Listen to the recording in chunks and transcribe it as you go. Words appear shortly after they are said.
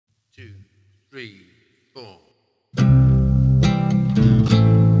2, 3, 4.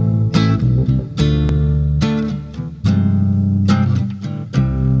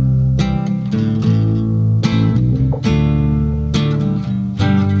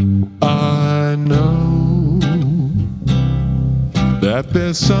 I know that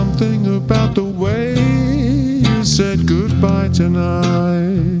there's something about the way you said goodbye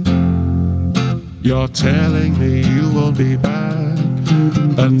tonight. You're telling me you won't be back,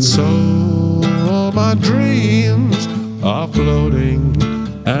 and so all my dreams are floating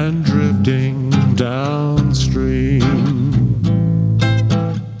and drifting downstream.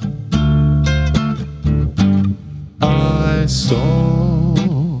 I saw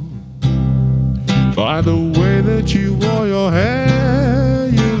by the way that you wore your hair,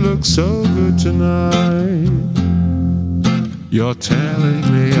 you look so good tonight. You're telling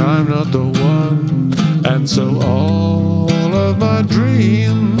me I'm not the one, and so all of my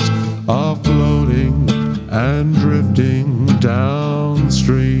dreams are floating and drifting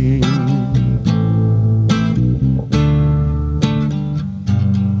downstream.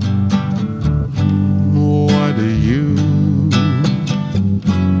 Why do you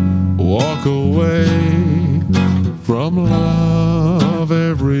walk away from love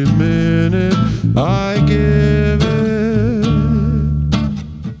every minute I give it?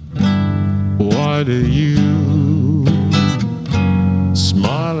 Why do you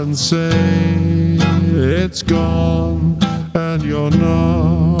smile and say it's gone and you're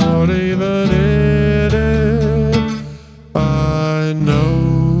not even in it? I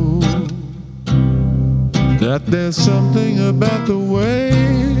know that there's something about the way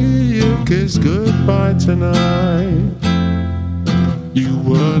you kissed goodbye tonight. You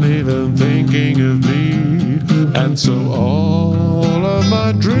weren't even thinking of me, and so all of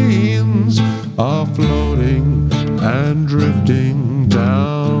my dreams are floating and drifting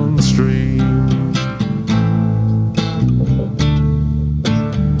downstream.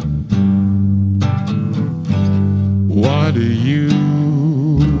 Why do you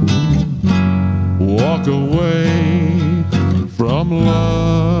walk away from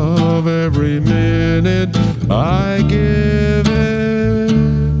love every minute I give it?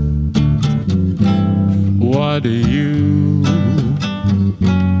 Why do you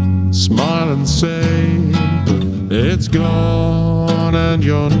smile and say it's gone and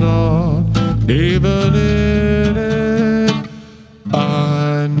you're not even in it?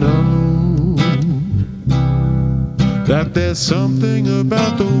 I know that there's something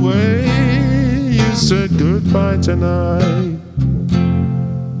about the way you said goodbye tonight.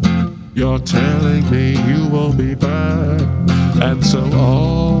 You're telling me you won't be back, and so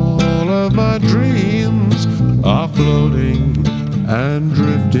all of my dreams are floating and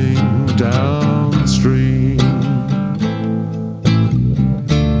drifting downstream.